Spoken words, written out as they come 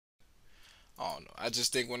I don't know. I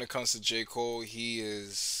just think when it comes to J. Cole, he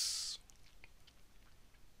is.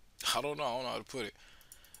 I don't know. I don't know how to put it.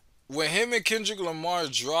 When him and Kendrick Lamar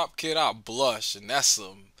drop Kid, I blush, and that's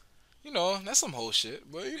some, that's some whole shit.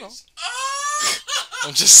 But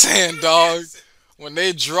I'm just saying, dog. When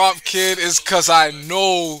they drop Kid, it's cause I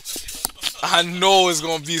know it's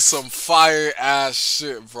gonna be some fire ass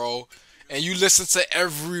shit, bro. And you listen to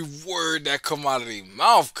every word that come out of their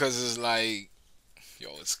mouth, cause it's like,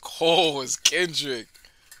 yo, it's Cole, it's Kendrick,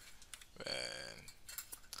 man.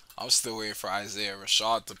 I'm still waiting for Isaiah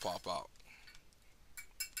Rashad to pop out.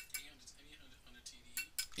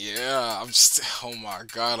 Yeah, I'm still. Oh my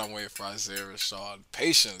God, I'm waiting for Isaiah Rashad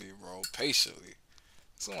patiently, bro, patiently.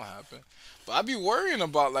 It's gonna happen. But I be worrying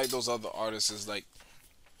about like those other artists, is like,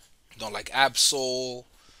 like Absol,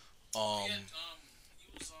 um,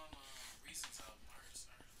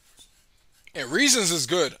 and Reasons is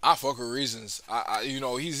good. I fuck with Reasons.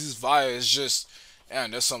 He's his vibe is just,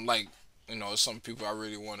 and there's some like, some people I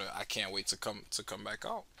really wanna. I can't wait to come back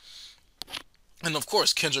out. And of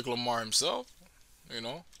course Kendrick Lamar himself. You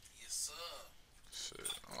know, shit.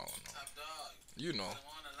 I don't know. You know,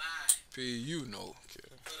 P. You know, kid.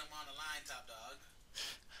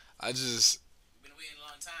 I just,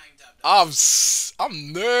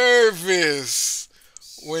 I'm nervous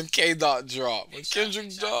when K Dot drop. When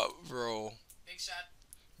Kendrick drop, bro.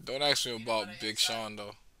 Don't ask me about Big Sean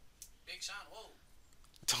though.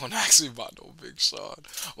 Don't ask me about no Big Sean.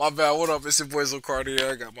 My bad. What up? It's your boy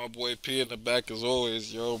Zoe.Cartier. I got my boy P in the back as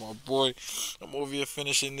always. Yo, my boy. I'm over here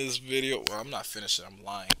finishing this video. Well, I'm not finishing. I'm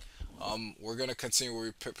lying. We're gonna continue where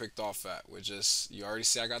we picked off at. We're just, you already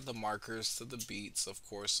see I got the markers to the beats, of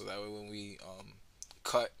course, so that way when we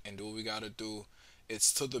cut and do what we gotta do,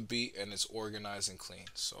 it's to the beat and it's organized and clean.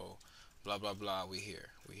 So, blah blah blah. We here.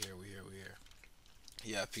 We here. We here. We here.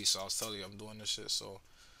 Yeah, peace. I was telling you I'm doing this shit so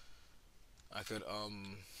I could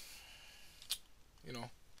you know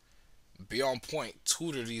be on point,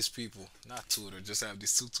 tutor these people, not tutor, just have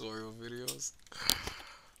these tutorial videos.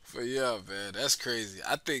 But yeah, man, that's crazy.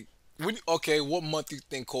 I think okay, what month do you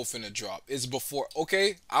think Cole finna drop? It's before.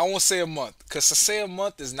 Okay, I won't say a month, cause to say a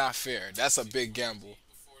month is not fair. That's a big gamble.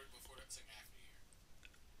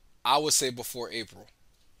 I would say before April.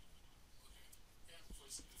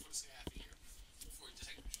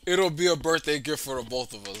 It'll be a birthday gift for the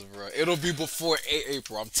both of us, bro. It'll be before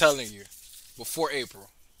April. I'm telling you, before April,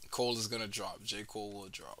 Cole is gonna drop. J. Cole will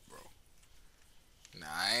drop, bro. Nah,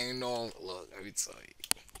 I ain't no. Look, let me tell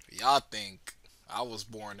you. Y'all think I was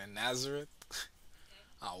born in Nazareth?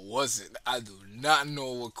 I wasn't. I do not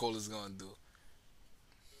know what Cole is gonna do.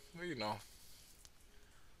 But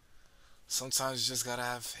sometimes you just gotta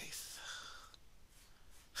have faith.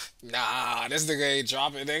 Nah, this nigga ain't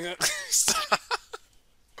dropping, nigga.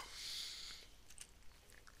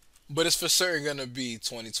 But it's for certain gonna be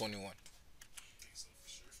 2021.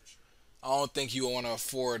 I don't think you want to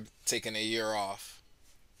afford taking a year off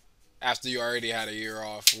after you already had a year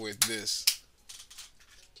off with this.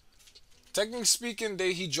 Technically speaking,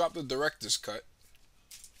 he dropped the director's cut.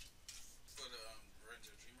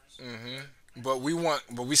 But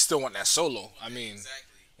we still want that solo. I mean,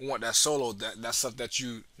 we want that solo, that stuff that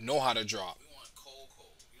you know how to drop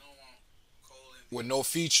with no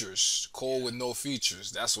features. Cole with no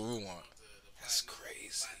features. That's what we want. That's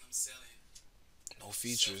crazy. No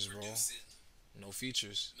features, bro. No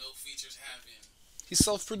features. He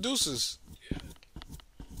self produces.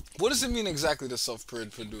 What does it mean exactly to self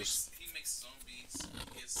produce?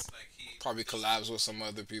 Probably collabs with some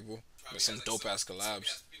other people. With some dope ass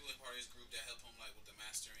collabs.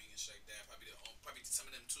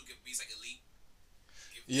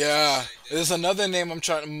 Yeah, there's another name I'm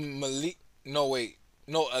trying. Malik. No, wait.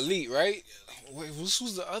 No, Elite, right? Wait,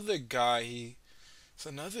 who's the other guy? It's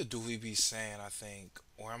another dude we be saying, I think.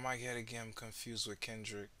 Or am I getting him confused with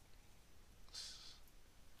Kendrick?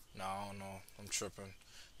 No, I don't know. I'm tripping.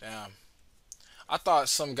 Damn. I thought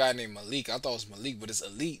some guy named Malik. I thought it was Malik, but it's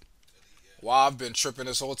Elite. Wow, I've been tripping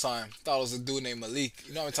this whole time. Thought it was a dude named Malik.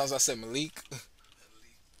 You know how many times I said Malik?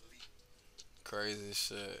 Crazy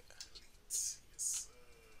shit.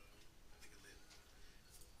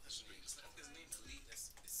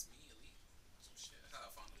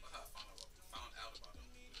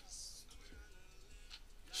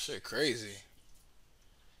 Shit crazy.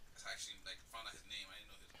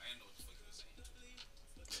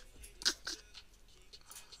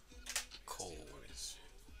 Cold.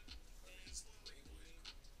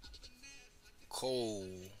 Cold.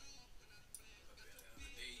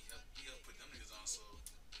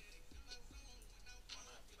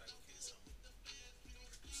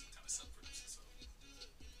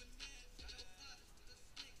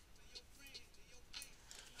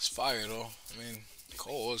 fire though. I mean,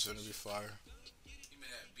 Cole was gonna be fire. He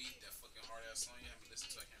made that beat, that fucking hard ass song. You haven't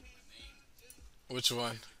listened to. I can't remember the name. Which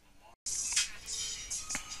one?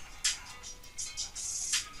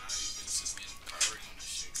 And now he's been just getting priority on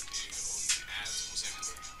this shit. Cause they all the ads almost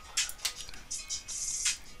everywhere.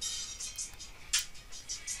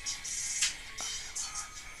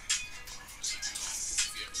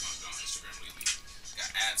 If you ever gone on Instagram lately,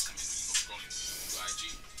 got ads coming when you go scrolling through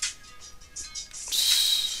IG.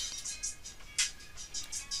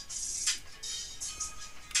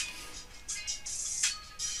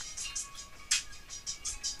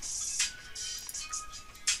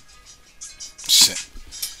 Shit.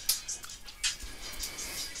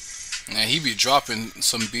 And he be dropping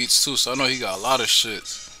some beats too, so I know he got a lot of shit.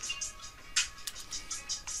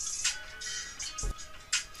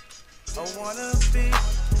 I wanna be.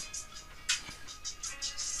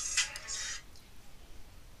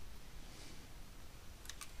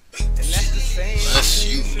 And that's the same. Bless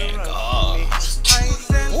you, nigga.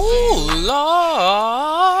 Ooh,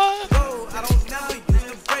 Lord. Oh, I don't know you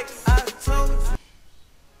to break. I told you.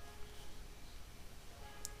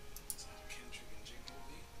 Kendrick and J. Cole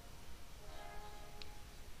beat.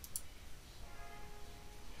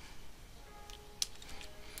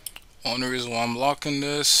 Only reason why I'm locking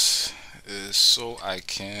this is so I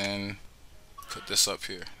can put this up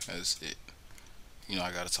here as it. You know,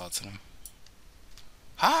 I gotta talk to them.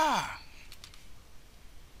 Ha!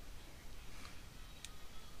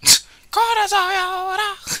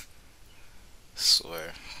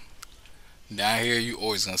 Swear. Down here, you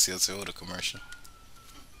always gonna see a Toyota commercial.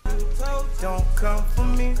 Don't come for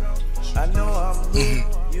me. I know I'm who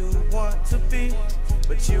you want to be,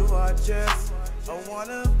 but you are just a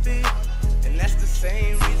wannabe, and that's the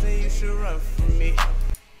same reason you should run from me.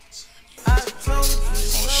 I told you,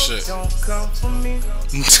 Oh shit. don't come for me.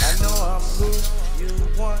 I know I'm who you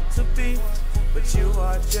want to be, but you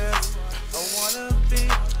are just a wannabe,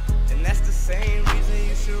 and that's the same reason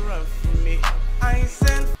you should run from me. I ain't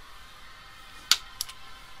sent.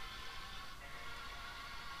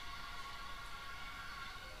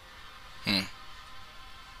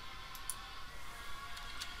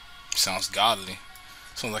 Sounds godly.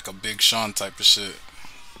 Sounds like a Big Sean type of shit.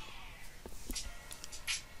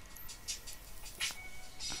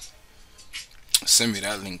 Send me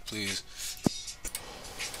that link, please.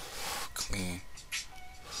 Clean.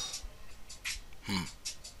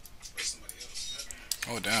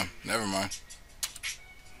 Oh damn. Never mind.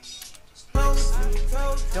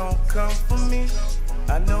 Don't come for me.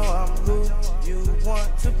 I know I'm who you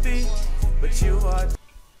want to be, but you are.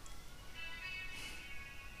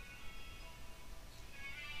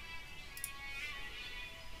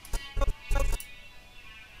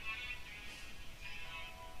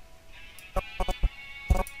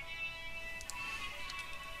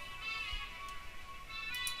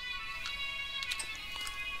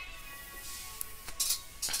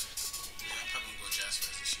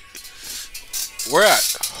 Where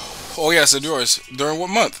at? Oh yes, it's yours. During what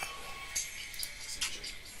month?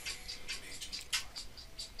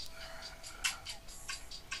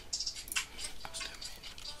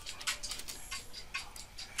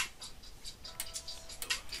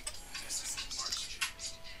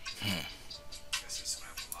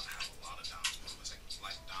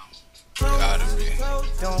 Gotta be.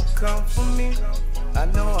 Don't come for me. I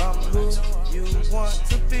know I'm who you want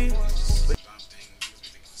to be,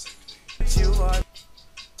 but you are.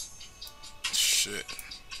 Shit.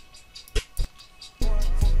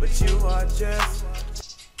 But you are just.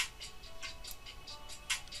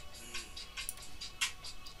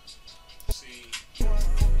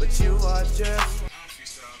 But you are just.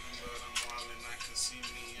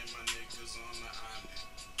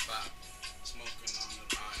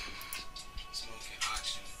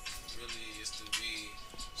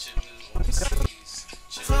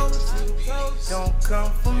 Don't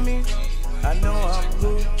come for me. I know I'm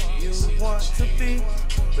who you want to be,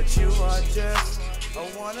 but you are just a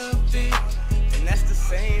wannabe, and that's the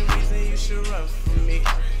same reason you should run from me.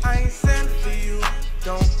 I ain't sent for you.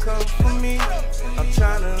 Don't come for me. I'm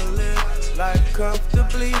trying to live life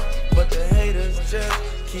comfortably, but the haters just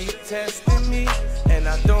keep testing me, and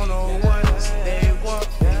I don't know what they want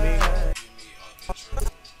from me.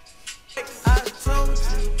 I told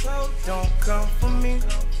you, don't come for me.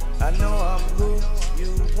 I know I'm who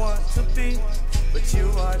you want to be, but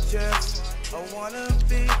you are just a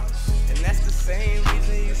wannabe, and that's the same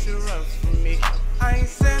reason you should run from me. I ain't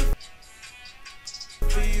sent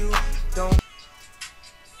for you. Don't.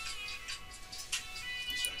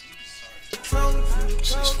 Told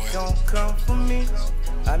you, don't come for me.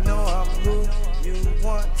 I know I'm who you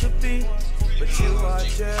want to be, but you are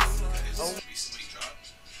just a Somebody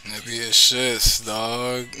dropped. Maybe it's shits,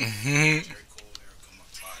 dog. Very cold. Erica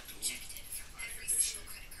McLeod, dude. I hear this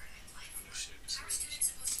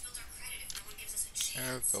shit.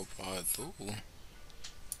 Erica Badu.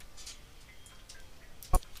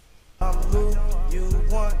 I'm who you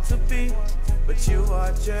want to be, but you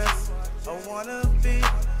are just a wannabe,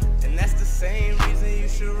 and that's the same reason you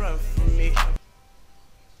should run from me.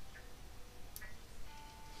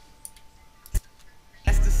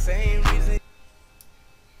 That's the same reason you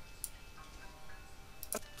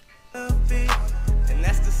wanna be, and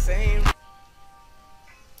that's the same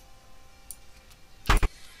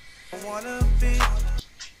I wanna be.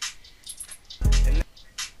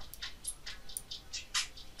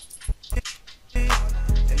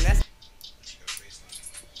 And that's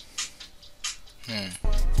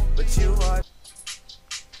but you are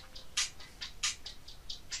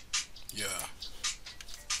Yeah.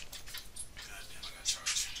 Goddamn, I got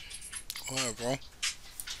charged. Go ahead, bro.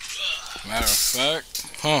 Matter of fact,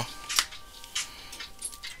 huh?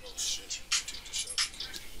 Oh shit. Take this out.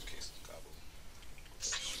 Case of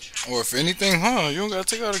Cabo. Or if anything, huh? You don't gotta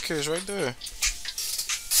take out a case right there.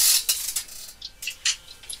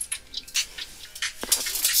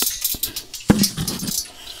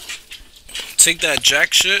 Take that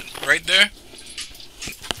jack shit right there.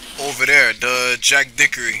 Over there, the Jack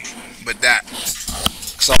Dickory, but that.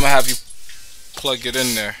 Cause I'm gonna have you plug it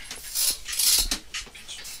in there.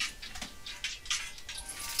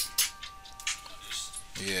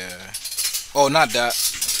 Yeah. Oh, not that.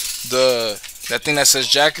 That thing that says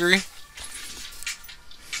Jackery.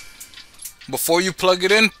 Before you plug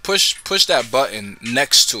it in, push that button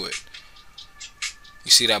next to it.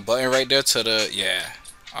 You see that button right there to the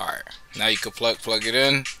Alright. Now you can plug it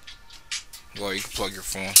in. Well, you can plug your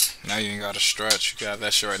phone. Now you ain't gotta stretch. You got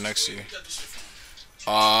that shit right next to you.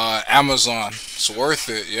 Amazon. It's worth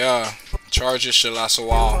it, yeah. Charge it, shit lasts a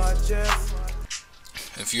while.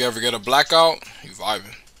 If you ever get a blackout, you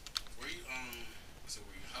vibing. Where you,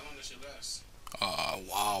 how long does shit last?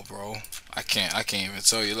 Wow, bro. I can't even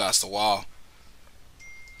tell you. It lasts a while.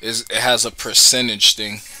 It has a percentage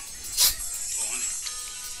thing.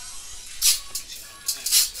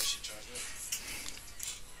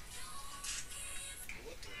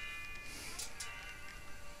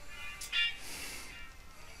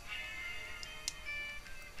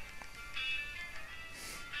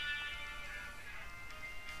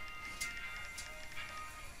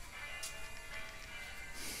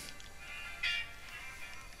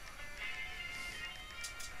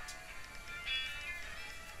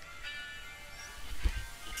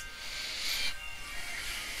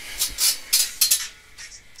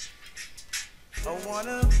 I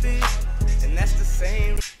wanna be, and that's the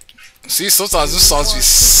same. See, sometimes this songs be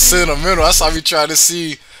sentimental. That's how we try to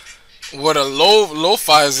see where the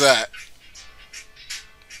lo-fi is at.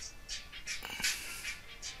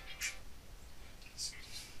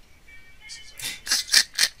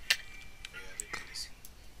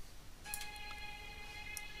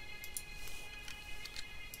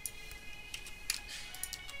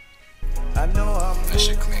 I know I'm That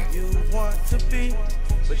shit clean. who you want to be,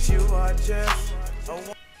 but you are just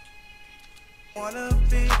a wanna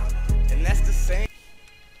be, and that's the same.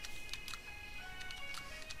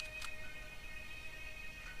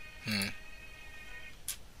 I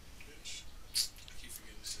keep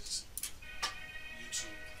forgetting this is YouTube.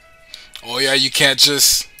 Oh yeah, you can't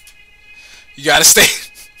just. You gotta stay.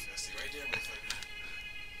 That's it right there, motherfucker.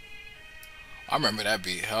 I remember that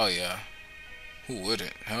beat. Hell yeah. Who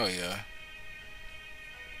wouldn't? Hell yeah.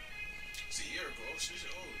 It's a year ago. Oh shit,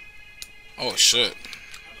 Oh shit.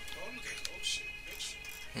 oh look at oh shit, bitch.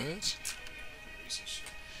 What? Recent shit.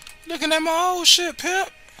 Looking at my old shit, pimp.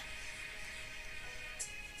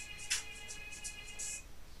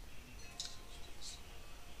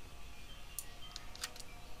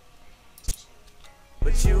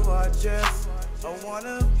 But you are just a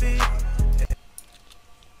wannabe.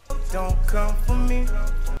 Don't come for me.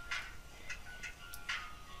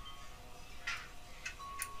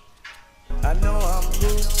 I know I'm who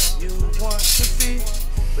you want to be,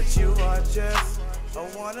 but you are just a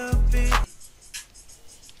wannabe.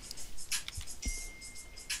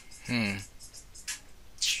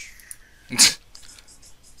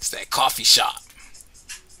 It's that coffee shop.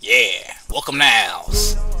 Yeah. Welcome now.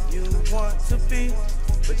 You want to be,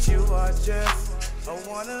 but you are just a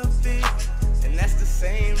wannabe, and that's the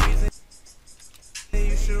same reason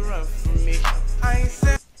you should run from me. I ain't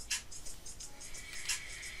said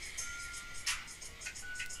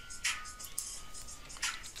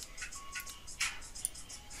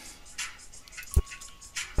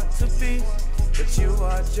to be, but you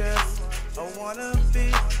are just I wanna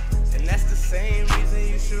be, and that's the same reason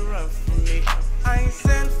you should run from me. I ain't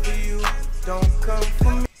sent for you, don't come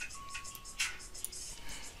for me.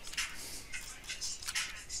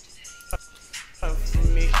 Run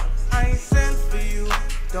from me. I ain't sent for you,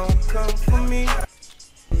 don't come for me.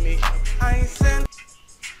 I ain't sent.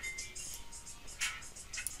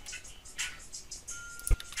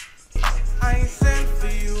 I ain't sent for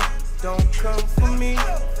you, don't come for me.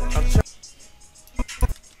 I'm trying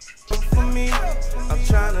for me. I'm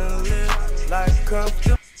trying to live life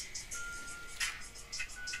comfortably,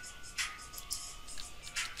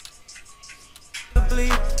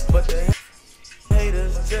 but the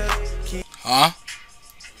haters just keep Huh?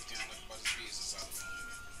 Everything I like about this beat is a xylophone.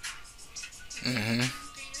 Mm-hmm.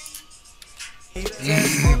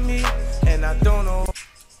 testing me, and I don't know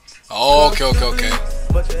Oh, okay, okay, comfortably, okay.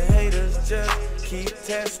 but the haters just keep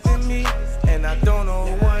testing me, and I don't know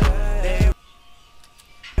what they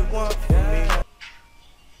want from me.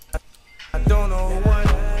 I don't know what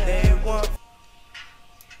they want.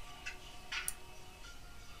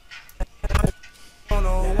 Don't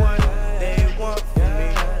know what they want from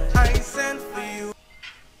me. I ain't sent for you.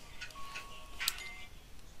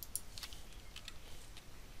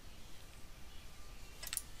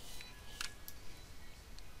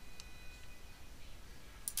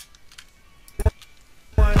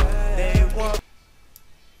 What they want,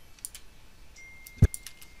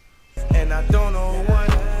 and I don't know what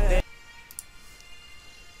they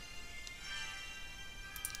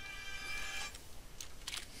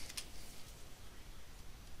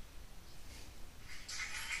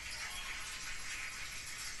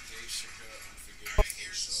Dave Chappelle, Unforgiven, Full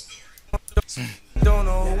Show. don't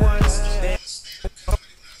know what they, On stand-up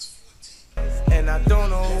comedy when I was 14. and I don't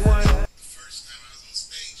know what. The first time I was on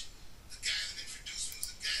stage, the guy that introduced me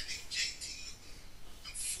was a guy named J.T. Newton.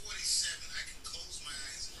 I'm 47. I can close my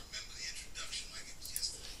eyes and remember the introduction like it was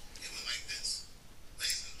yesterday. It went like this.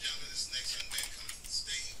 Ladies and gentlemen, this next young man coming to the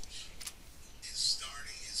stage is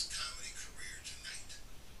starting his comedy career tonight.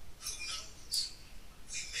 Who knows?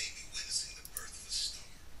 We may be witnessing the birth of a star.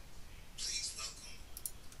 Please welcome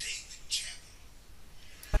David Chapman.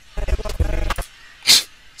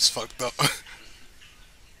 It's fucked up. From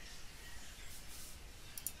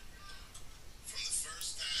the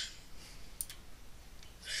first time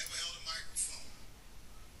that I ever held a microphone,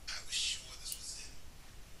 I was sure this was it.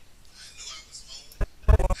 I knew I was home.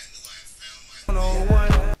 I knew I had found my Don't know thing. what.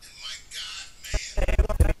 And my God,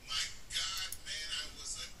 man, I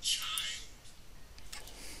was a child.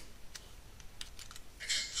 I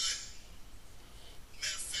got good.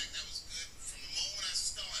 Matter of fact, I was good from the moment I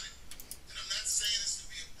started. And I'm not saying this to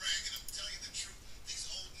be a brag, and I'm telling you the truth. These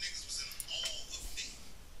old niggas was in awe of me.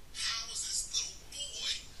 How was this little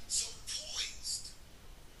boy so poised?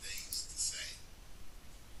 They used to say.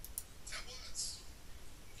 I was.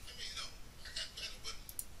 I mean, I got better, but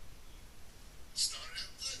started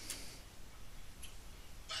out good.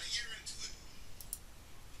 About a year into it,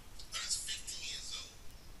 when I was 15 years old,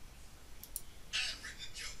 I had written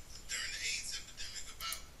a joke during the AIDS epidemic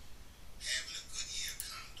about having a Goodyear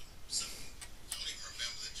condom. Something, I don't even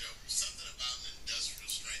remember the joke. Something about an industrial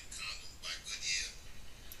strength condom by Goodyear.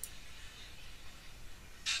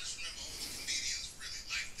 I just remember all the comedians really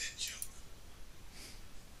liked that joke.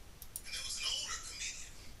 And there was an older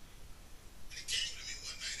comedian. And he came to me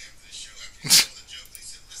one night after the show, after he saw the joke, and he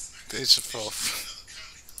said, listen, I got Dave a Chappelle. commission for another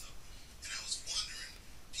comedy club. And I was wondering,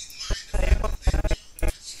 do you mind if I do that joke? I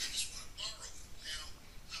just want to borrow it. Now,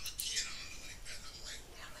 I'm a kid, I don't know any better. I'm like,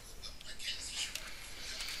 borrow it? Well, I guess, sure.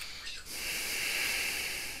 Real.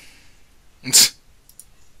 I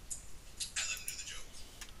let him do the joke.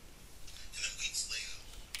 And then weeks later,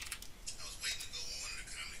 I was waiting to go on at a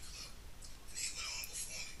comedy club. And he went on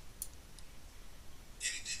before me. And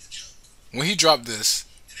he did the joke. When he dropped this,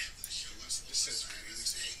 And after the show, I said, this is really I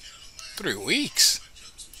said, hey, man, I don't mind 3 weeks. my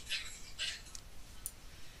jokes, but you gotta give them back.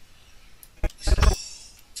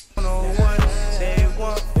 Don't know what they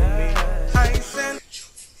want from me. I ain't sent. A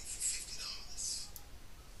joke for me for $50.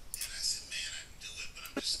 And I said, man, I can do it, but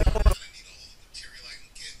I'm just starting out. I need all the material I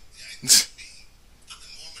can get. The idea being, the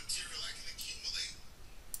more material I can accumulate,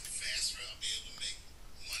 the faster I'll be able to make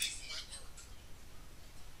money for my work.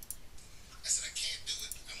 I said, I can't do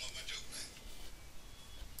it. I want my joke back.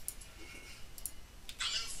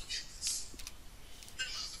 I'll never forget this.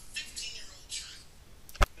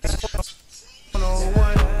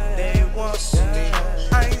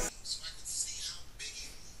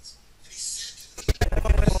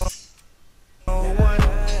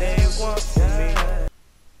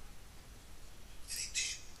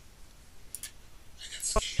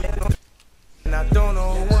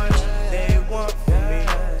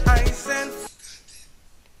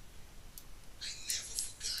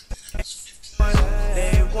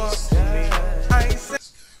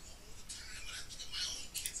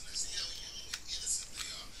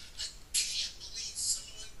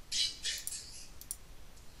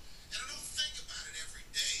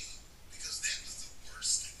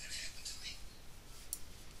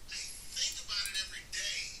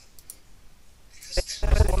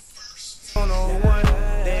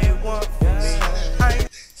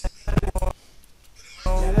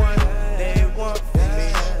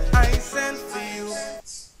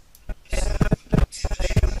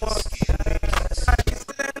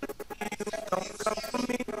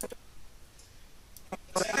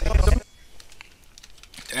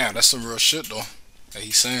 Nah, that's some real shit though that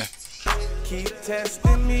he's saying. Keep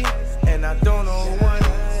testing me, and I don't know what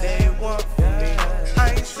they want from me.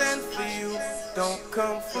 I ain't sent for you, don't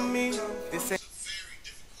come for me. This ain't Very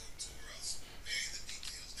difficult tour. I'll spare you the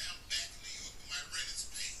details. Now I'm back in New York, but my rent is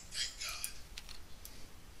paid, thank God.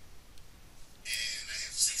 And I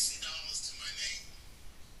have $60 to my name.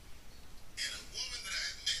 And a woman that I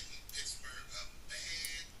had met in Pittsburgh, a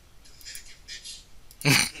bad Dominican bitch,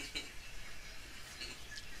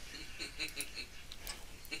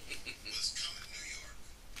 was coming to New York.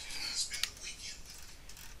 She was going to spend the weekend with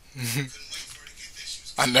me. Couldn't wait for her to get there. She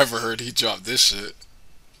was I never heard he dropped this shit.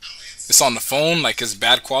 I'm answering It's on the phone, like it's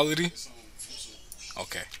bad quality. full week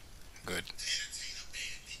Okay, good. to entertain a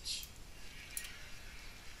bad bitch.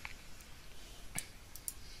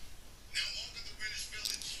 Now I'm walking through Greenwich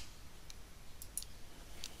Village,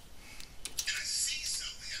 and I see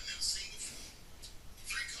something I've never seen before.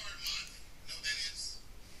 3-card Monte. You know what that is?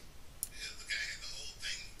 Yeah, the guy had the whole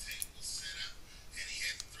thing, table set up, and he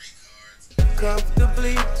had 3 cards.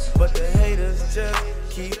 comfortably, but the haters just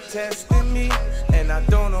keep testing me, and I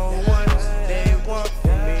don't know what they want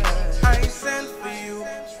from me. I ain't sent for you,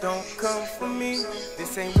 don't come for me.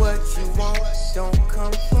 This ain't what you want, don't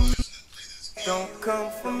come for me. Don't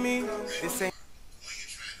come for me. This ain't When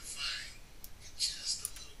you're trying to find just a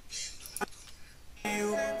little bend on the corner.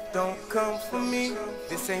 you, don't come for me.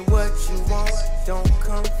 This ain't what you want, don't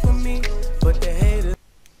come for me. But the haters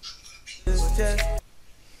just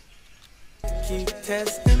keep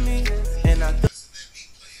testing me, and I don't. Let me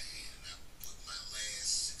play a hand, and I put my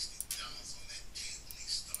last $60 on that table, and he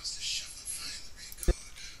starts to shuffle and find the red card.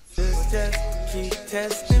 Just keep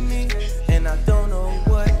testing me, and I don't know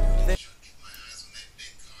what they Keep my eyes on that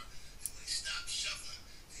big card, and when he stopped shuffling,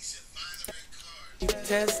 he said, "Find the red card." keep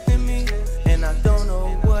testing me, and I don't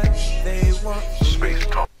know what they want from me.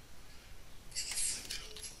 And he flipped it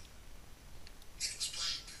over, and it was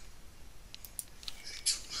blank. And he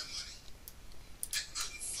took my money. I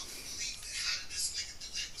couldn't fucking believe that. How did this nigga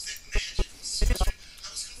do that? Was that magic or sorcery? I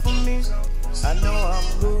was For me, I know I'm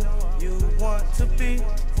who you want to be,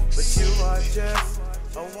 but you are just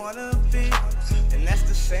a wannabe, and that's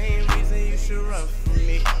the same reason you should run from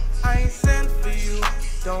me. I ain't sent for you,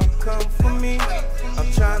 don't come for me.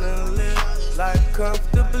 I'm trying to live life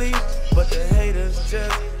comfortably, but the haters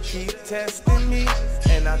just keep testing me,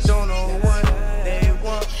 and I don't know what they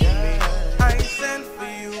want from me. I ain't sent for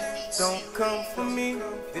you, don't come for me.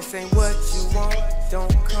 This ain't what you want,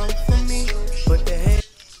 don't come for me. But the haters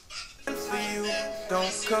for you,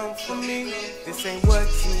 don't come for me. This ain't what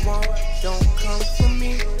you want, don't come for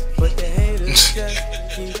me. But the haters just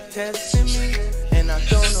keep testing me, and I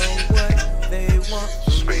don't know what they want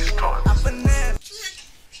from me. I finesse.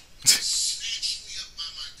 snatched me up by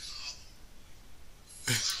my collar.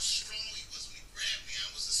 Feel how strong he was when he grabbed me. I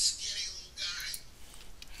was a skinny little guy.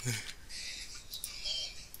 And he was gonna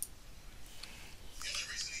maul me. The only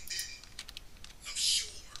reason he didn't, I'm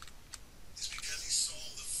sure, is because he saw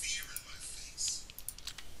the fear in my face.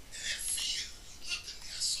 And that fear, he looked at me.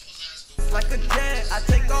 I saw his eyes go Like a jet, I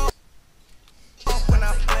take off when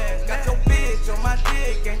I flash. Got your bitch on my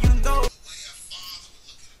dick, and you know. the way a father would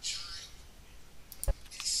look at a child.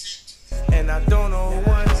 And he said to me, And I don't know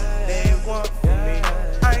what they want from me.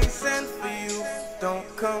 I ain't sent for you, don't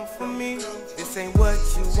come for me. This ain't what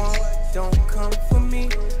you want, don't come for me.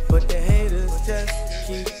 But the haters just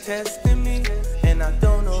keep testing me, and I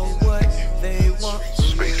don't know what they want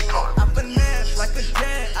from me. I finesse like a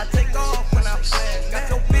jet, I take off when I flash. Got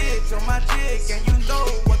your bitch on my dick, and you know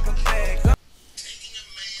what the bag. taking a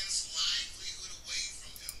man's livelihood away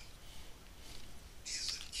from him is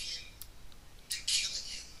akin to killing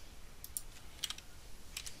him.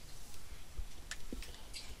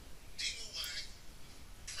 Dino Wang,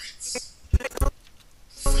 Prince,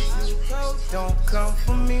 famous Don't come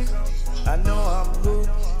for me. I know I'm who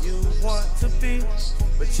you want to be,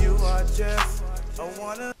 but you are just a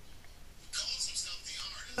wanna calls himself the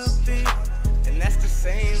artist. be, and that's the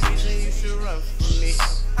same reason you should run from me.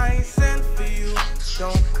 I ain't sent for you,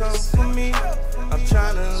 don't come for me. I'm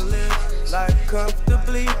trying to live life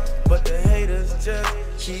comfortably, but the haters just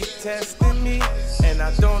keep testing me, and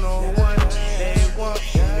I don't know what they want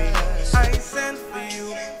from me. I ain't sent for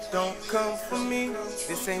you, don't come for me.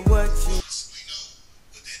 This ain't what you Possibly know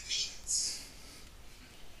what that means.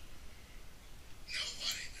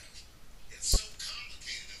 Nobody knows. It's so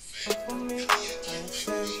complicated, in fact. for me. I ain't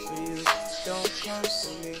sent for you, don't come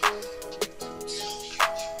for me. Tell me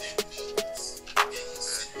what that means. And you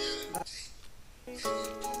sit down at the table and you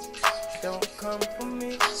do the contract. Don't come for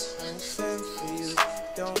me. I ain't sent for you,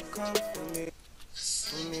 don't come for me.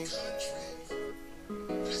 Sign the contract.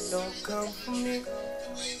 Don't come for me. The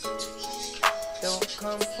way the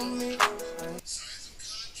come for me. Signs of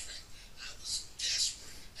contract. I was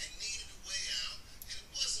desperate. I needed a way out, and it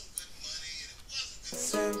wasn't good money, and it wasn't good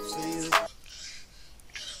Send for you.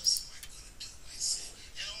 what else am I gonna do? I said,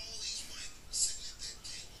 and all these white people sitting at that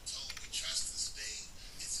table told me, trust us, Dave.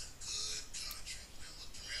 It's a good contract. And I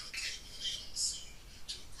looked around the table, and they all seemed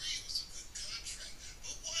to agree it was a good contract.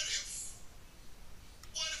 But what if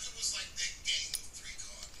it was like that game of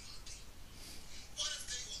three-card Monte? What if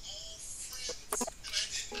they were all friends, and I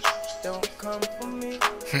didn't know it? Don't come for me.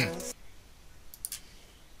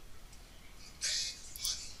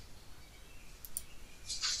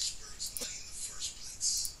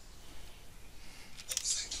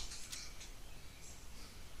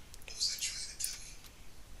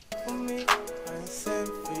 For me, I send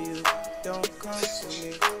for you. Don't come for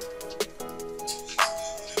me.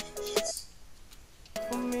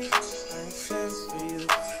 For me, I send for you.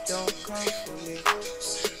 Don't come for me.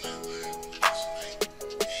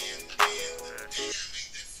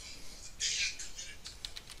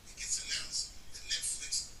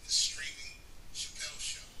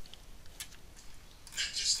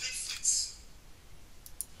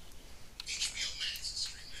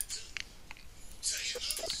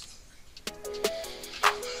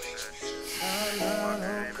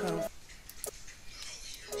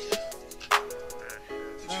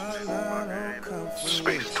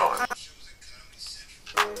 Space time.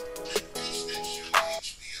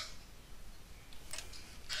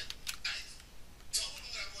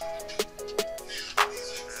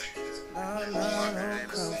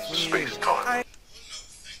 Space time.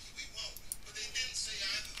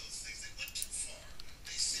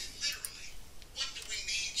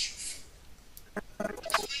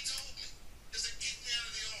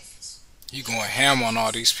 You going ham on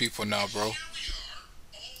all these people now, bro.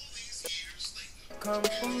 Come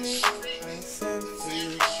for me, I send for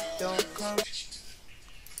you. Don't come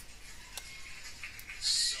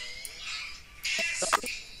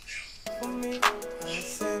for me, I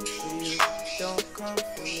send for you. Don't come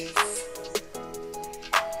for me.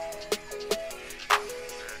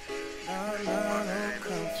 No,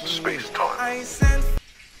 come for me. Space time. I send.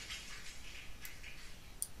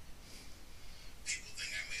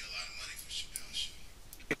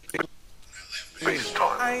 Space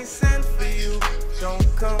time. I send for you.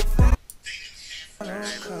 Don't come for me.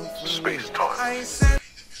 Don't come for me. Space time. I send.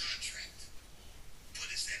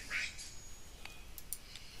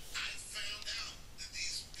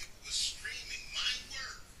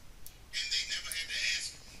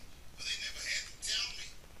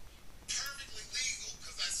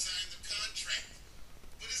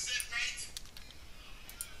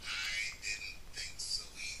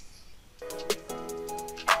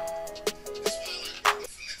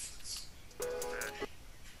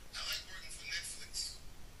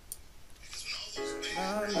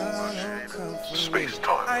 No, come for me. Space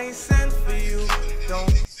time. I send for you. Don't.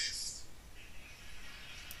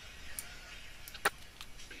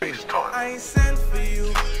 Space time. I send for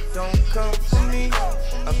you. Don't come for me.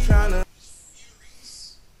 I'm trying to.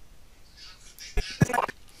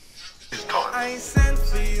 Space time. I send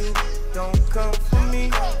for you. Don't come for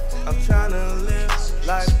me. I'm trying to live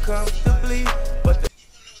life comfortably, but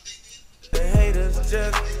the haters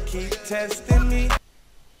just keep testing me.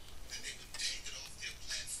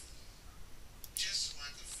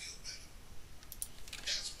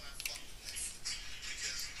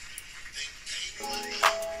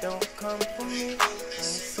 Don't come for me, I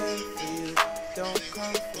send for you. Don't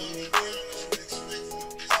come for me.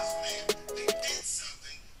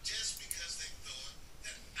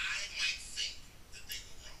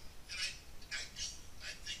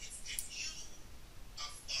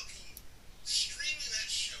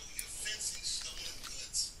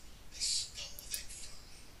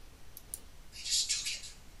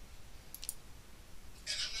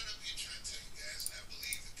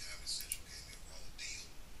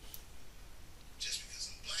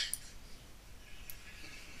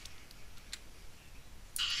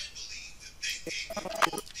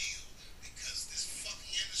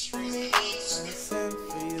 For me, I send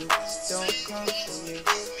for you. Don't come for me.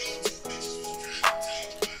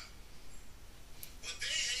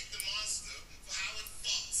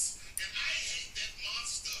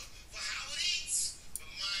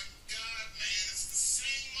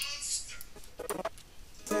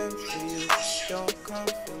 Send for you. Don't come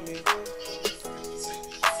for me.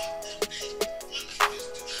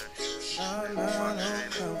 No, come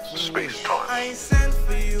for me. Space time. I send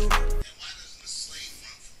for you.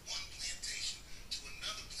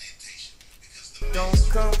 Don't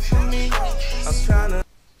come for me. I'm trying to.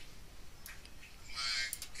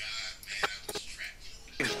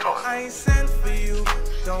 Space time. I send for you.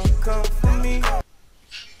 don't come for me.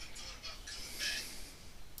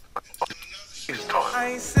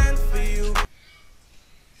 I ain't sent for you. Well,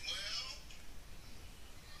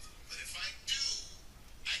 but if I do,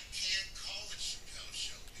 I can't call it Chappelle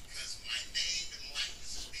Show because my name and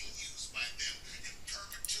likeness is being used by them in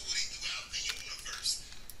perpetuity throughout the universe.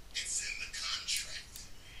 It's in the contract.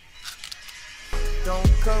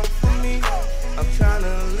 Don't come for me. I'm trying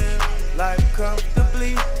to live life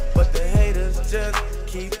comfortably, but the haters just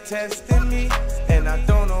keep testing me, and I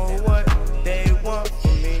don't know what they want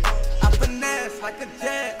from me. I finesse like a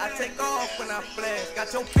jet, I take off when I flash.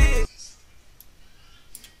 Got your bitch.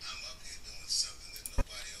 I'm up here doing something that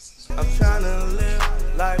nobody else is I'm trying to live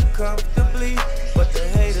life comfortably, but the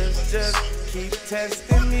haters just keep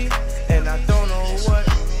testing me, and I don't know what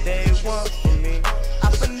they want from me.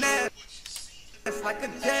 I finesse like a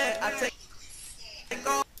jet, I take off. And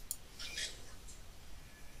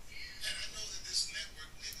I know that this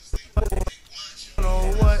network niggas, they watch you. I don't know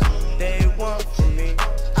what they want from me.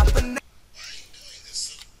 I finesse. Why are you doing this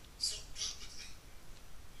so publicly?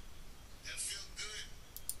 It'll feel good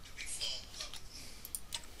to be flawed publicly.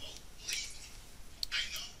 Well, believe me, I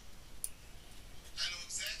know. I know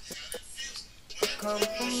exactly how that feels. When I Come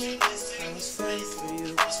for me, I'm safe for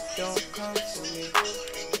you. Don't come for me.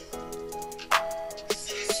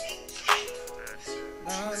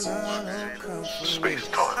 No, don't come for me.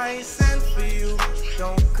 I ain't sent for you.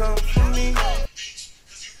 Don't come for me.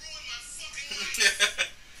 because you ruined my fucking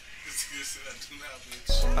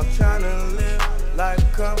life. I'm trying to live life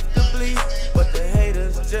comfortably, but the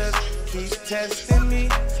haters just keep testing me,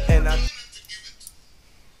 and I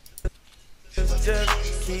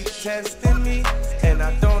just keep testing me, and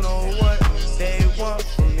I don't know what they want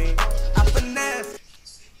from me. I finesse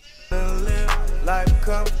and live life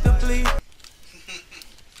comfortably,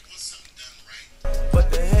 but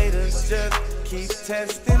the haters just keep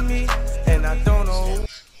testing me, and I don't know.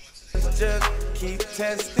 Just keep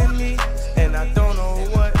testing me, and I don't know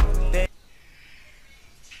what they.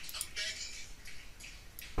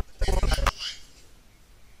 If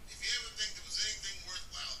you ever think there was anything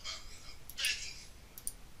worthwhile about me, I'm begging you,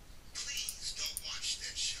 please don't watch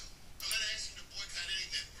that show. I'm not asking you to boycott any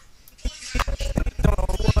network. Boycott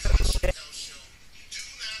me. Chappelle Show. Do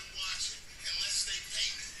not watch it unless they pay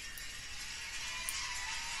me.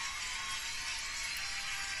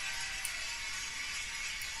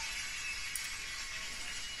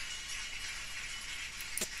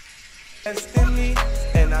 Testing me,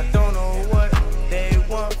 and I don't know what they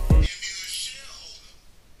want from me. If you're a shareholder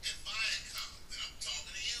at Viacom, then I'm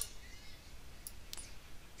talking to you.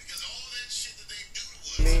 Because all that shit that they do to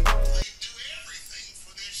us, they do everything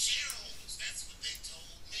for their shareholders. That's what they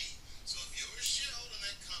told me. So if you're a shareholder in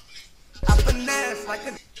that company, I finesse like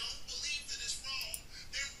a don't believe that it's wrong,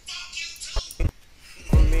 then fuck you too.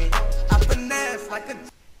 for me. I finesse like a.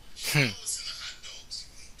 Show us in the hot dogs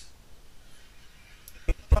you eat.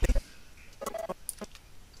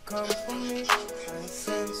 Come for me, I ain't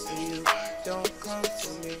sent for you. Don't come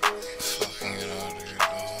for me. Fucking get out of here,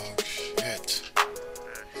 dog. Shit.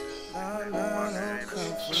 No, don't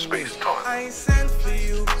come for me. I ain't sent for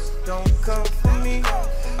you. Don't come for me.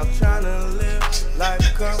 I'm trying to live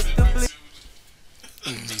life comfortably.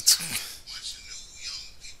 Me too. Bunch of new young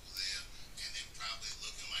people there, and they're probably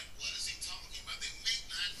looking like, what is he talking about? They may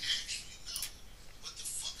not actually know what the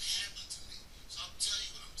fuck happened to me. So I'll tell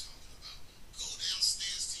you what I'm talking about. Go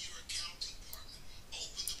downstairs to your accounting department,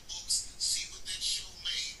 open the books, see what that show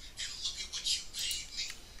made, and look at what you paid me.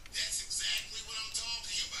 That's exactly what I'm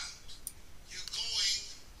talking about. You're going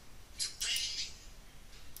to pay me.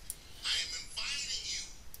 I am inviting you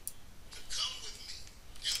to come with me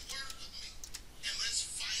and work with me. And let's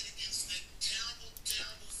fight against that terrible,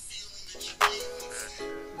 terrible feeling that you gave me.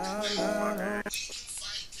 No, We can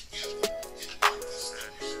fight together and work this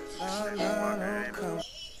thing. don't come. Or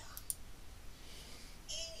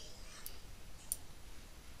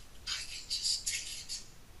I can just take it.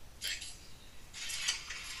 Thank you.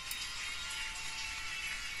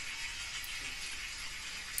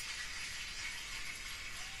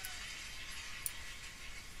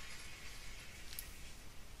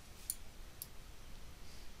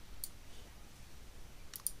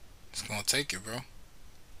 It's gonna take it, bro.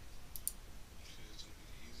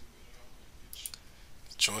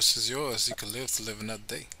 The choice is yours. You can live to live another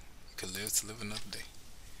day. You can live to live another day.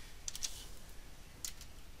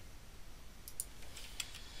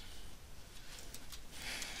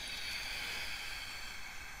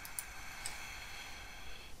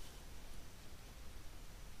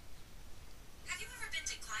 Have you ever been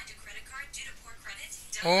declined a credit card due to poor credit?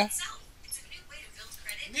 Oh. It's a new way to build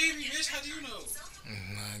credit. Maybe, bitch. How do you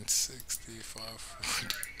 965.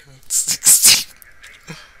 960.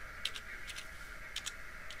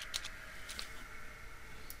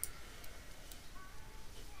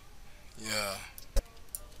 Yeah.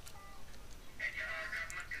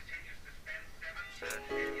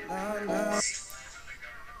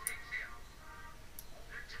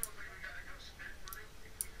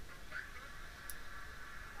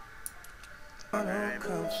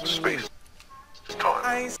 Space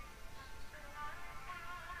time.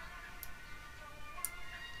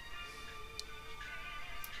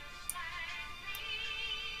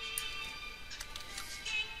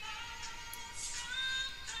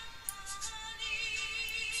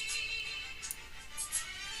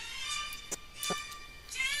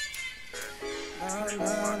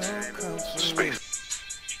 Space.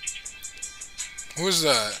 Who's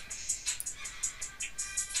that?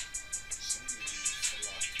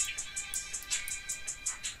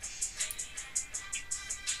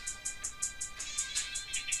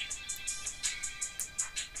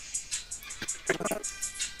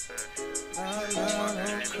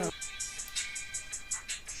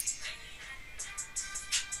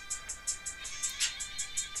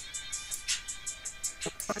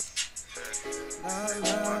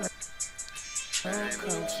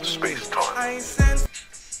 Space time. I ain't sent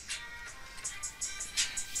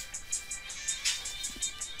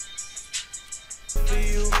for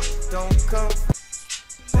you, don't come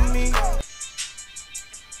for me.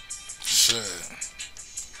 Shit.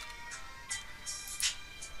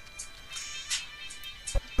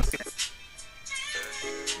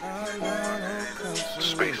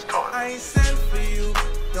 Space time. I ain't sent for you,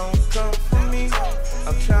 don't come for me.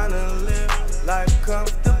 I'm trying to live life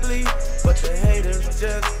comfortably, but the haters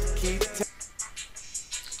just keep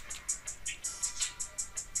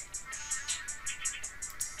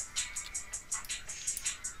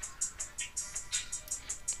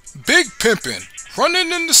Big pimpin',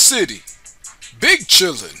 running in the city. Big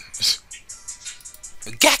chillin'.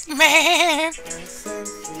 Gak man.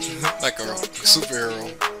 Like a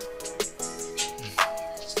superhero.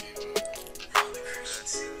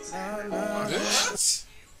 Bitch.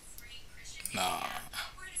 Nah.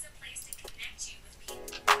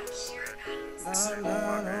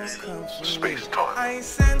 Space time. I ain't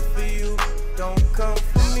sent for you, don't come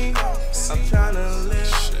for me. I'm trying to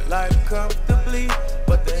live life comfortably,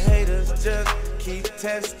 but the haters just keep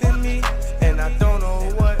testing me, and I don't know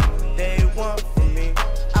what they want from me.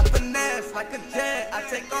 I finesse like a jet, I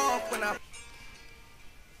take off when I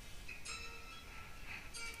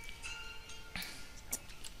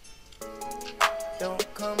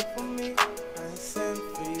don't come for me. I ain't sent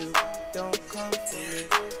for you, don't come for me.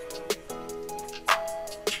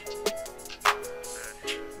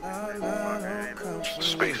 Don't come for me.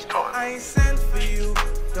 Space time. I ain't sent for you,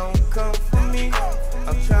 don't come for me.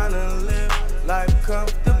 I'm trying to live life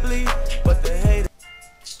comfortably, but the haters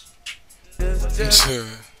just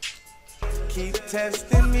keep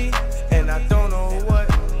testing me, and I don't know what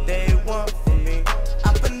they want from me.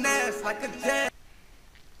 I finesse like a jet.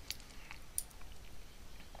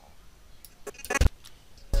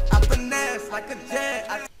 I finesse like a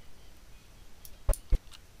jet.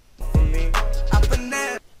 For me, I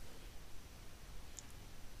finesse.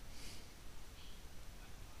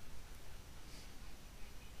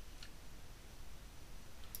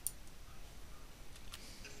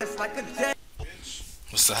 Like a jet.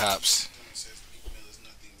 What's the haps?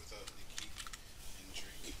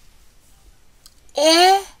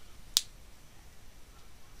 Oh.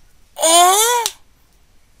 Oh.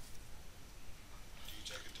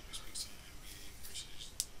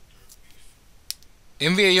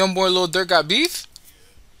 NBA YoungBoy Lil Durk got beef?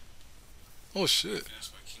 Oh shit.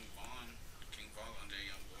 That's why King Von under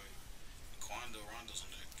YoungBoy, Quando Rondo's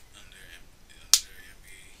under NBA.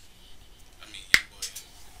 I mean YoungBoy and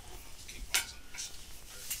King Von's under.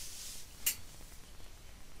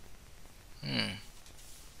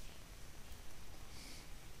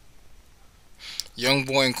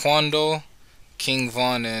 YoungBoy and Quando, King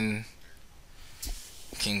Von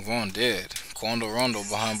dead. Quando Rondo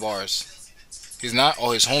behind bars. He's not?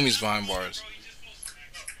 Oh, his homie's behind bars.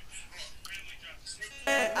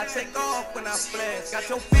 I take off when I flex. Got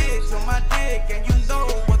your bitch on my dick, and you know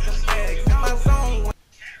what the flex. In my zone.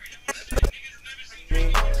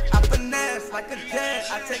 I finesse like a jet.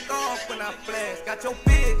 I take off when I flex. Got your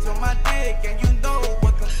bitch on my dick, and you know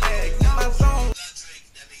what the flex. In my zone.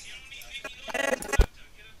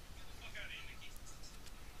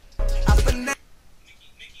 I finesse.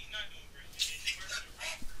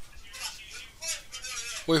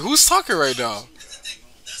 Wait, who's talking right now?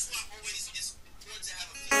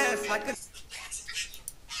 Like a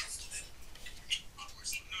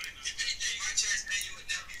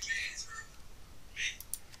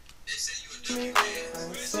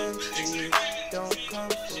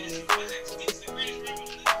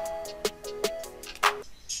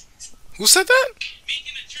Who said that? Me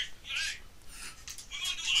in the church. Yo, hey, I'm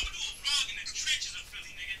gonna do a vlog in the trenches of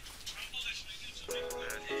Philly, nigga. I'm gonna post that shit on YouTube,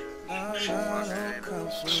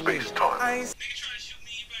 nigga. Space time. Nigga try to shoot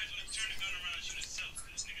me, you guys wanna turn the gun around and shoot himself.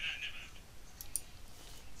 This nigga, that never happened.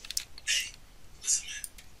 Hey, listen, man.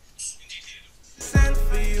 In GTA, Send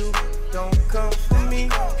for you, don't come for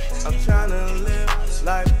me. I'm trying to live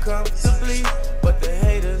life comfortably, but the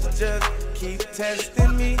haters just keep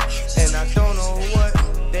testing me, and I don't know what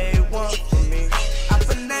they want from me. I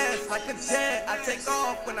finesse like a jet, I take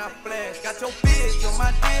off when I flash. Got your bitch on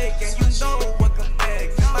my dick, and you know what the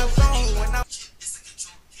facts. In my zone when I It's the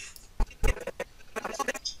control kit.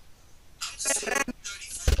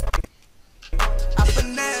 I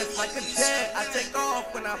finesse like a jet, I take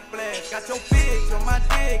off when I flash. Got your bitch on my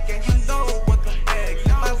dick, and you know what the facts.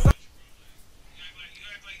 In my zone you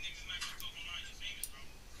act like niggas might be talking online. You're famous, bro.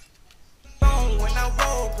 when I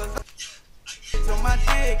roll, cause I'm on my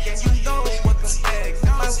dick, and you know what the facts. In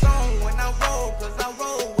my zone when I roll, cause I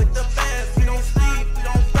roll with the best. We don't sleep, we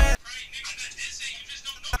don't rest. Right, nigga, that is it. You just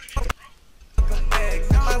don't know the nigga, bro. The facts.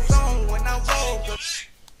 In my zone when I roll, Yo, cause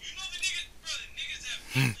hey, you know the niggas, bro, the niggas that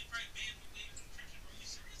family, right, band with babies and Christian, bro. You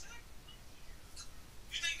serious, Zach?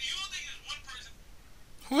 You don't think there's one person?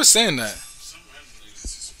 Who was saying that? Some random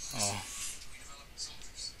niggas. Oh. We develop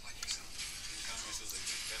soldiers like yourself. In the comments, it was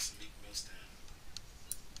like, that's a Meek Mill stand.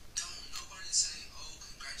 Don't nobody say, oh,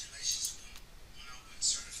 congratulations when I went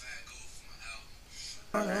certified gold for my album.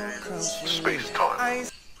 space time. I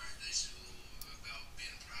ain't Congratulations about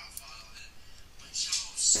being a proud father. But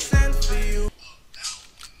y'all sent for you. about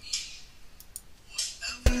me.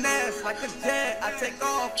 Whatever. Finesse like a jet, I take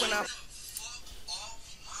off when I Fuck off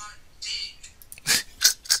my dick.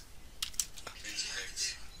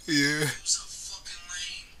 Yeah. You's a fucking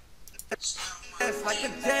lame. Stop my finesse like a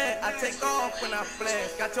jet, I take off when I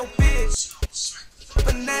flash. Got your bitch. smack the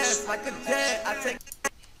Finesse like a jet, I take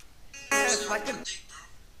finesse like a dick, bro.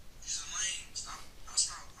 You's a lame. Stop. I'm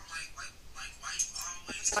like, why you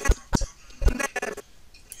always talking?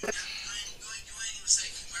 You ain't even say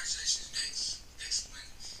congratulations, Dex went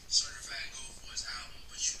certified gold for his album,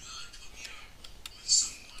 but you good put me up with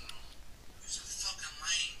something going on. You's a fucking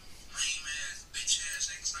lame ass, bitch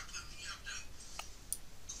ass nigga. Stop putting me up there.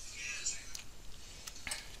 Goofy ass nigga.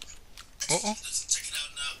 Uh-oh. Listen, check it out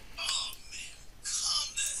now. Oh man, calm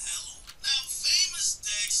the hell on. Now, famous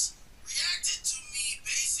Dex reacted to me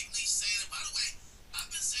basically saying, by the way, I've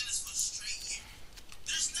been saying this for a straight year.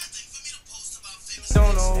 There's nothing for me to post about famous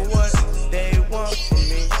don't Dex. know what they want from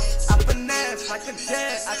me. I finesse like a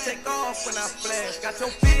jet, I take off when I flash. Got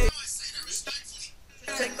your bitch, I say that respectfully.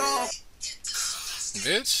 take off Get disgusted.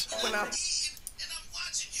 Bitch. when I And I'm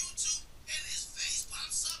watching YouTube, and his face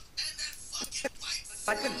pops up, and that fucking white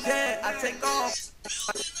like a jet, I take off is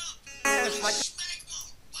building up. finesse like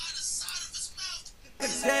Smegma by the side of his mouth. a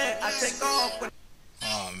jet, I take off when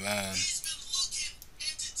Oh man. He's been looking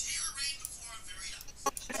and deteriorating before our very eyes.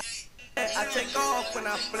 Okay? I take off when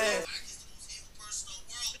I flash. Black is the most evil person in the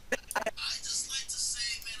world. I just like to say,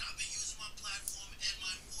 man, I've been using my platform and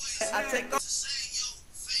my voice I take to off, say, yo,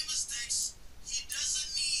 famous Dex, he doesn't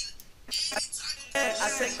need any type of I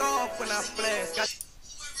take off when I flash. Got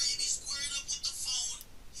whoever he be squaring up with the phone,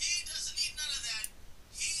 he doesn't need none of that.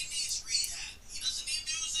 He needs rehab. He doesn't need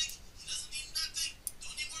music. He doesn't need nothing.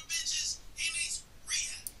 Don't need more bitches. He needs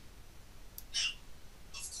rehab. Now,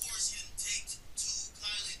 of course, he didn't take too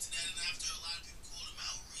kindly to that, and after a lot of people called him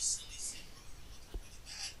out recently, saying, bro, you're looking really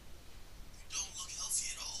bad. You don't look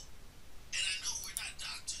healthy at all. And I know we're not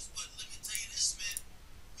doctors, but let me tell you this, man.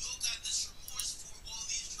 We all got this remorse for all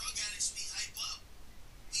these drug addicts we hype up.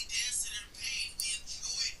 We dance to their pain. We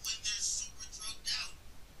enjoy it when they're super drugged out.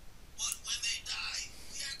 But when they die,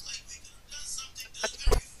 we act like we could have done something. There's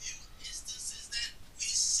very few instances that we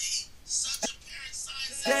see such apparent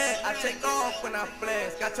signs jet, I that take off when I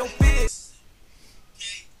flash. Got your bitch.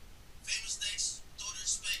 okay, famous Dex, with all due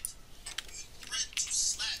respect, you threatened to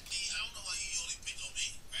slap me. I don't know why you only pick on me,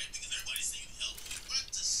 right? Because everybody's saying you help. You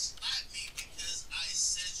threatened to slap me because I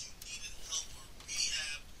said you needed help or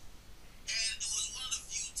rehab. And it was one of the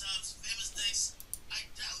few times, famous Dex, I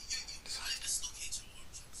doubt you probably dislocate your arm,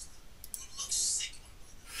 Charles. You look sick, my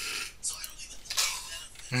brother. So I don't even take that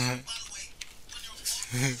offense. By the way, when you're off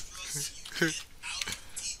these drugs, you get out of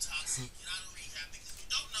detox, you get out of rehab, because you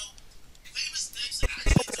don't know, famous Dex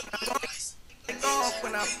actually took my advice. Take off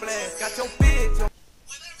when I flash. Got your bitch.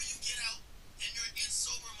 Whenever you get out and you're in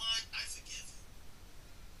sober mind, I forgive you.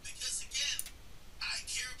 Because again, I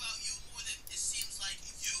care about you more than it seems like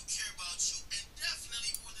you care about you, and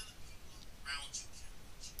definitely more than the people around you care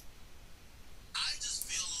about you. I just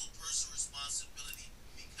feel a little personal responsibility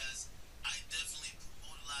because I definitely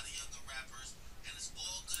promote a lot of younger rappers.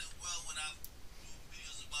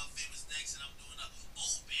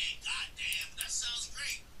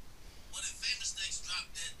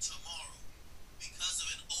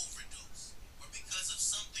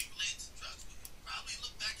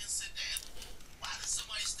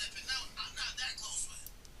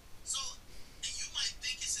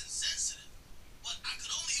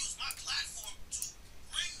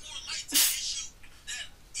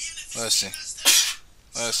 Let's see.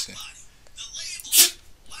 Let's see.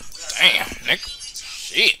 Damn, nigga.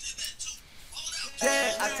 Shit.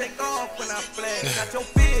 Yeah, I take off when I flash. Got your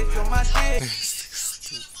bitch on my dick.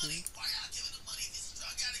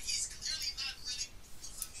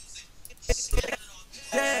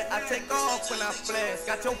 Yeah, I take off when I flash.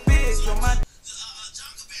 Got your bitch on my dick.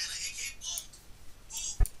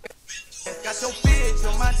 Got your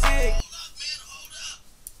bitch on my dick.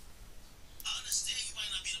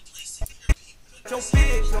 Got your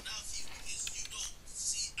bitch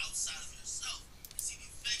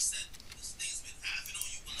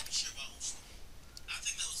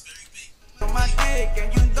on my dick,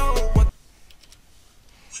 and you know what?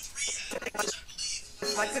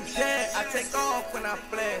 Like a jet, I take off when I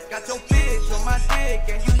flash. Got your bitch on my dick,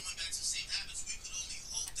 and you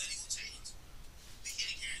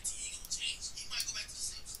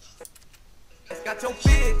got your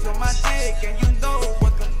bitch on my dick, and you know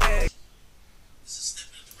what the fuck. This is a step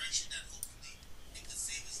in a direction that hopefully it could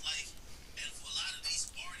save his life. And for a lot of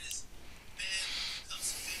these artists, man, comes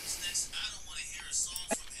to famous next. I don't want to hear a song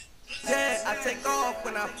from him. Yeah, I take off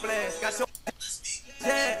when I flash. Got your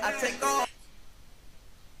yeah, I take off.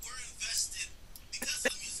 We're invested because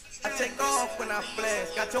of the music. I take off when I flash.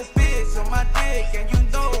 Got your bitch on my dick, and you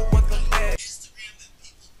know what the fuck. Instagram that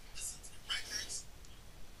people listen to the records.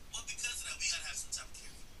 Well, because of that, we gotta have some type of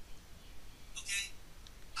care. Okay?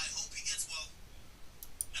 I hope he gets well.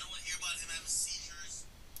 I don't want to hear about him having seizures,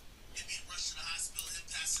 him being rushed to the hospital, him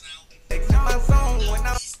passing out. My song when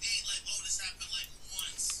I These ain't like, oh, this happened like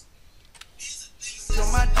once. These are things on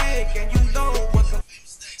my dick, and you know what the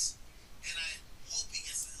famous next. And I hope he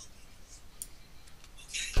gets the help he needs.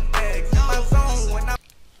 Okay? fuck. My song when I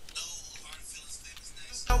No hard feelings, famous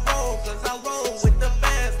next. roll, cause I roll with the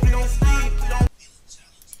best. We don't sleep, we don't. Feeling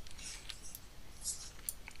challenged.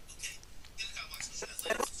 Okay? Get a cop box and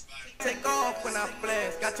translate and subscribe. Take off when I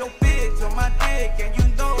flash. Got your bitch on my dick, and you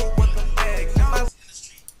know what the fuck. My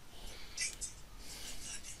Industry. Dictate.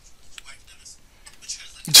 Goddamn. Your wife does. But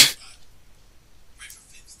translate and subscribe. Pray for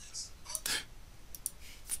famous next.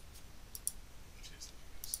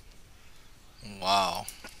 Wow.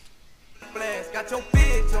 flash. Got your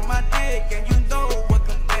bitch on my dick, and you know what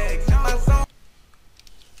the fuck. My song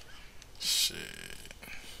Shit.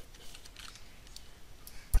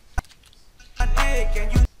 my dick,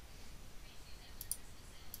 and you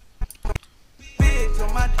bitch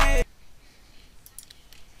on my dick.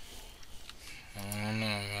 I don't know,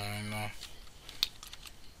 man. I don't know.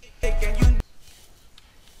 And you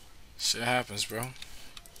Shit happens, bro.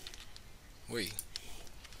 Wait.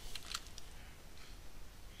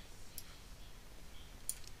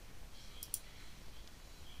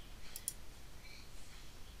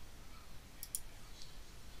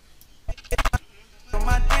 on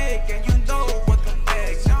my dick, and you know what the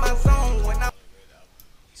fuck. My song when I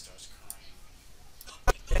He starts crying.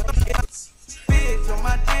 bitch on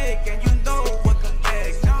my dick, and you know what the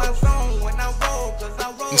fuck. My song when I roll, cause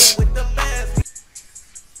I roll with the best.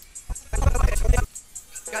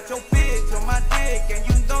 Got your bitch on my dick, and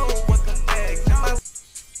you know what the fuck.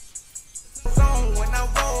 My song when I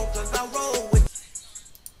roll, cause I roll with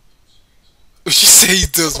What you say he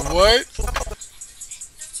does what?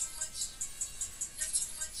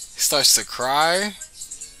 He starts to cry?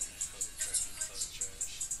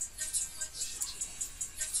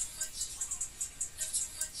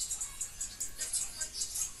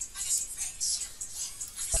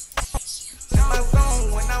 my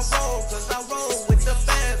song when I roll, cause I roll with the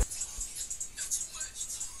best.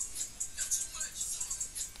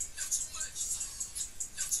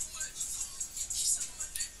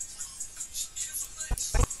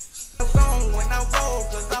 My song when I roll,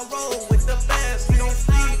 cause I roll with the best. We don't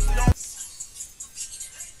sleep, we don't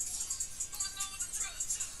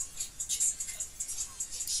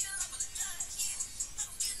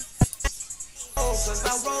roll, cause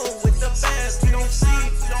I roll with the best. We don't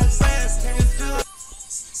sleep, we don't rest, and it's good.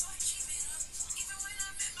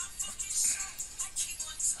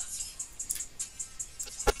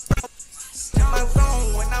 My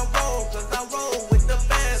song when I roll, cause I roll with the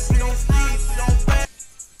best. We don't sleep, we don't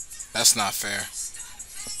rest. That's not fair.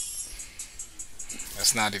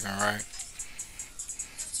 That's not even right.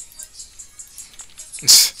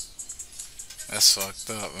 That's fucked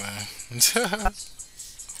up, man.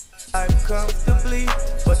 life comfortably,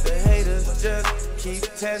 but the haters just keep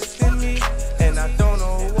testing me, and I don't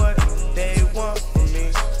know what they want from me.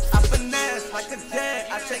 I finesse like a jet,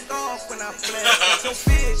 I take off when I flash. Got your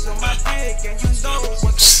bitch on my dick, and you know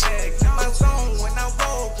what the fuck. My song when I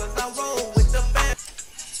roll, cause I roll with the best.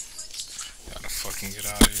 Gotta fucking get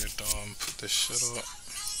out of here, dog, and put this shit up.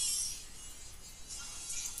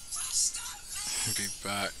 Be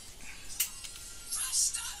back.